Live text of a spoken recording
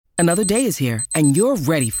Another day is here, and you're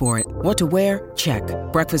ready for it. What to wear? Check.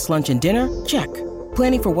 Breakfast, lunch, and dinner? Check.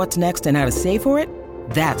 Planning for what's next and how to save for it?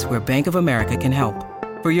 That's where Bank of America can help.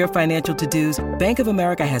 For your financial to-dos, Bank of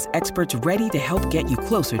America has experts ready to help get you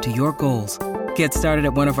closer to your goals. Get started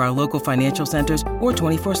at one of our local financial centers or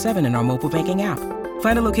 24/7 in our mobile banking app.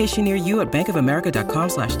 Find a location near you at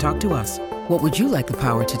bankofamerica.com/talktous. What would you like the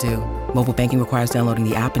power to do? Mobile banking requires downloading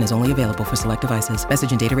the app and is only available for select devices.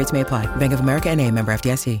 Message and data rates may apply. Bank of America N.A., member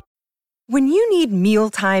FDIC. When you need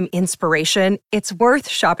mealtime inspiration, it's worth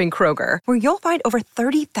shopping Kroger, where you'll find over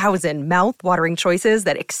 30,000 mouth-watering choices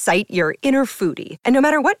that excite your inner foodie. And no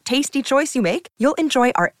matter what tasty choice you make, you'll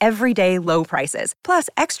enjoy our everyday low prices, plus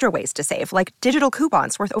extra ways to save, like digital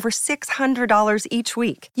coupons worth over $600 each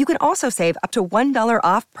week. You can also save up to $1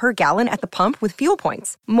 off per gallon at the pump with fuel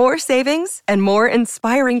points. More savings and more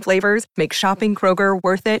inspiring flavors make shopping Kroger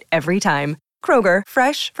worth it every time. Kroger,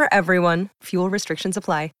 fresh for everyone. Fuel restrictions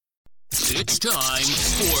apply. It's time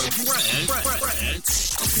for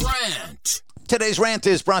Grant's Rant. Today's rant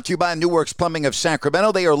is brought to you by New Works Plumbing of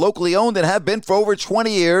Sacramento. They are locally owned and have been for over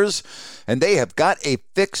 20 years, and they have got a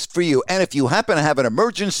fix for you. And if you happen to have an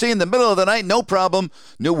emergency in the middle of the night, no problem.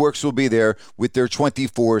 New Works will be there with their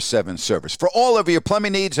 24/7 service. For all of your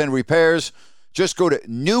plumbing needs and repairs, just go to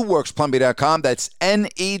newworksplumbing.com. That's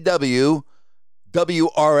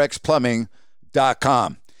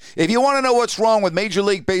NEWWRXplumbing.com. If you want to know what's wrong with Major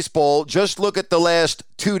League Baseball, just look at the last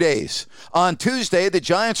 2 days. On Tuesday, the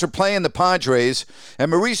Giants are playing the Padres,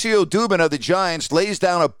 and Mauricio Dubin of the Giants lays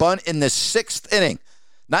down a bunt in the 6th inning.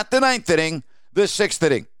 Not the 9th inning, the 6th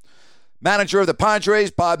inning. Manager of the Padres,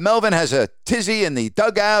 Bob Melvin, has a tizzy in the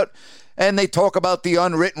dugout, and they talk about the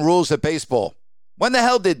unwritten rules of baseball. When the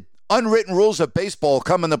hell did unwritten rules of baseball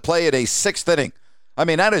come into play at a 6th inning? I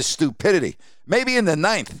mean, that is stupidity. Maybe in the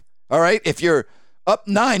 9th, all right? If you're up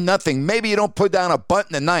 9-0, maybe you don't put down a bunt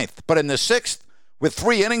in the 9th. But in the 6th, with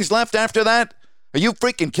 3 innings left after that? Are you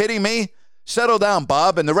freaking kidding me? Settle down,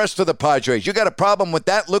 Bob, and the rest of the Padres. You got a problem with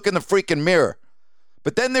that? Look in the freaking mirror.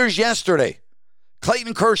 But then there's yesterday.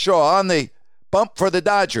 Clayton Kershaw on the bump for the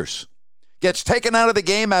Dodgers. Gets taken out of the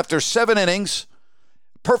game after 7 innings.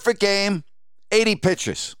 Perfect game, 80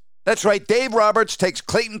 pitches. That's right, Dave Roberts takes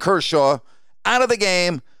Clayton Kershaw out of the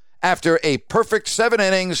game after a perfect 7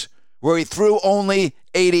 innings where he threw only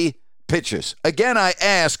 80 pitches. Again, I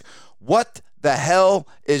ask, what the hell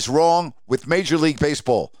is wrong with Major League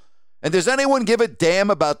Baseball? And does anyone give a damn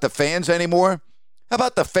about the fans anymore? How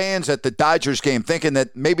about the fans at the Dodgers game thinking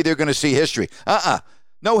that maybe they're going to see history?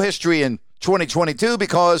 No history in 2022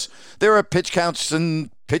 because there are pitch counts and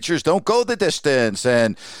pitchers don't go the distance,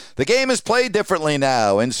 and the game is played differently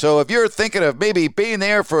now. And so if you're thinking of maybe being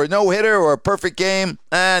there for a no-hitter or a perfect game,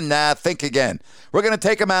 think again. We're going to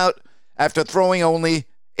take them out after throwing only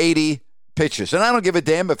 80 pitches. And I don't give a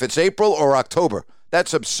damn if it's April or October.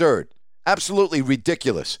 That's absurd. Absolutely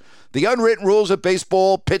ridiculous. The unwritten rules of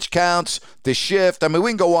baseball, pitch counts, the shift. I mean,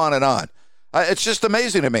 we can go on and on. It's just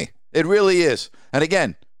amazing to me. It really is. And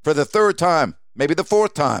again, for the 3rd time, maybe the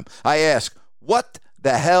 4th time, I ask, what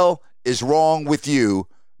the hell is wrong with you,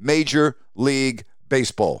 Major League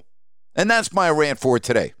Baseball? And that's my rant for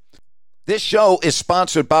today. This show is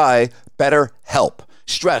sponsored by BetterHelp.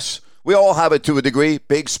 Stress. We all have it to a degree,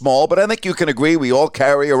 big, small, but I think you can agree we all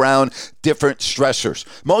carry around different stressors.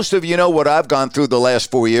 Most of you know what I've gone through the last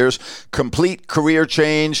 4 years. Complete career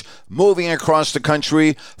change, moving across the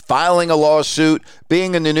country, filing a lawsuit,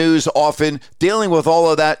 being in the news often, dealing with all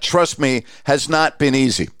of that, trust me, has not been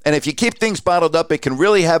easy. And if you keep things bottled up, it can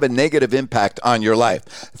really have a negative impact on your life.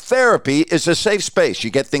 Therapy is a safe space. You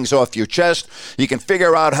get things off your chest. You can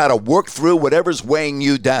figure out how to work through whatever's weighing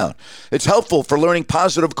you down. It's helpful for learning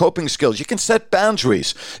positive coping skills. You can set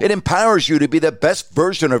boundaries. It empowers you to be the best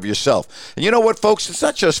version of yourself. And you know what, folks? It's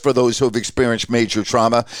not just for those who have experienced major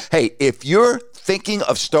trauma. Hey, if you're thinking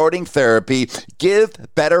of starting therapy, give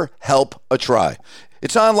BetterHelp a try.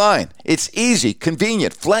 It's online. It's easy,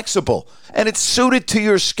 convenient, flexible, and it's suited to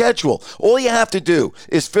your schedule. All you have to do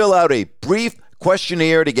is fill out a brief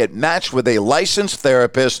questionnaire to get matched with a licensed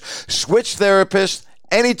therapist. Switch therapists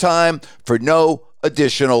anytime for no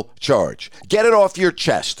additional charge. Get it off your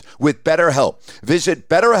chest with BetterHelp. Visit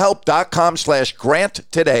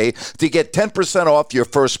BetterHelp.com/Grant today to get 10% off your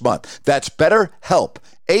first month. That's BetterHelp,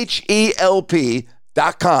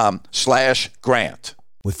 HELP.com/Grant.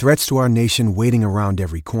 With threats to our nation waiting around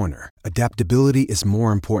every corner, adaptability is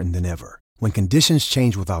more important than ever. When conditions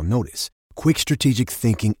change without notice, quick strategic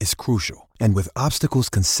thinking is crucial. And with obstacles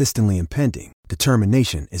consistently impending,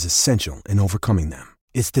 determination is essential in overcoming them.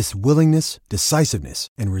 It's this willingness, decisiveness,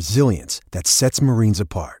 and resilience that sets Marines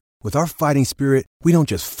apart. With our fighting spirit, we don't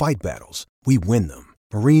just fight battles, we win them.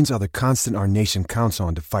 Marines are the constant our nation counts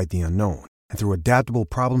on to fight the unknown. And through adaptable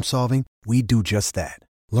problem solving, we do just that.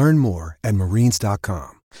 Learn more at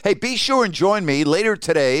marines.com. Hey, be sure and join me later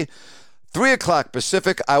today, 3 o'clock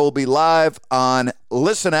Pacific. I will be live on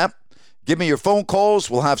Listen App. Give me your phone calls.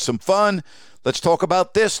 We'll have some fun. Let's talk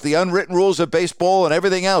about this, the unwritten rules of baseball and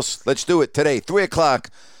everything else. Let's do it today, 3 o'clock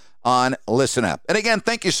on Listen App. And again,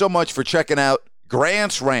 thank you so much for checking out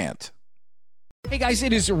Grant's Rant. Hey guys,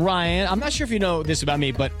 it is Ryan. I'm not sure if you know this about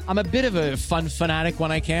me, but I'm a bit of a fun fanatic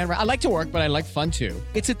when I can. I like to work, but I like fun too.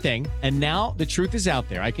 It's a thing. And now the truth is out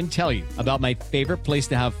there. I can tell you about my favorite place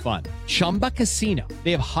to have fun. Chumba Casino. They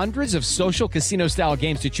have hundreds of social casino style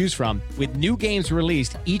games to choose from with new games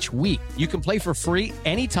released each week. You can play for free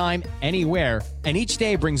anytime, anywhere. And each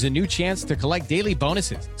day brings a new chance to collect daily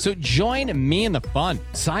bonuses. So join me in the fun.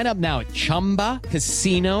 Sign up now at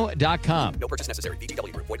ChumbaCasino.com. No purchase necessary.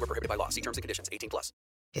 VGW Group. Void where prohibited by law. See terms and conditions. 18+.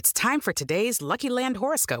 It's time for today's Lucky Land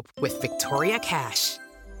horoscope with Victoria Cash.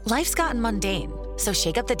 Life's gotten mundane, so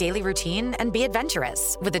shake up the daily routine and be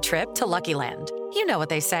adventurous with a trip to Lucky Land. You know what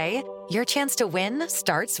they say. Your chance to win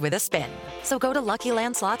starts with a spin. So go to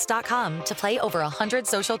LuckyLandSlots.com to play over 100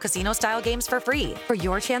 social casino-style games for free for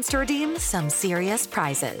your chance to redeem some serious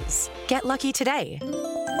prizes. Get lucky today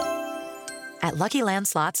at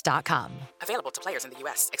LuckyLandSlots.com. Available to players in the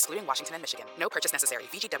U.S., excluding Washington and Michigan. No purchase necessary.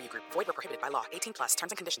 VGW Group. Void where prohibited by law. 18+.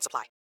 Terms and conditions apply.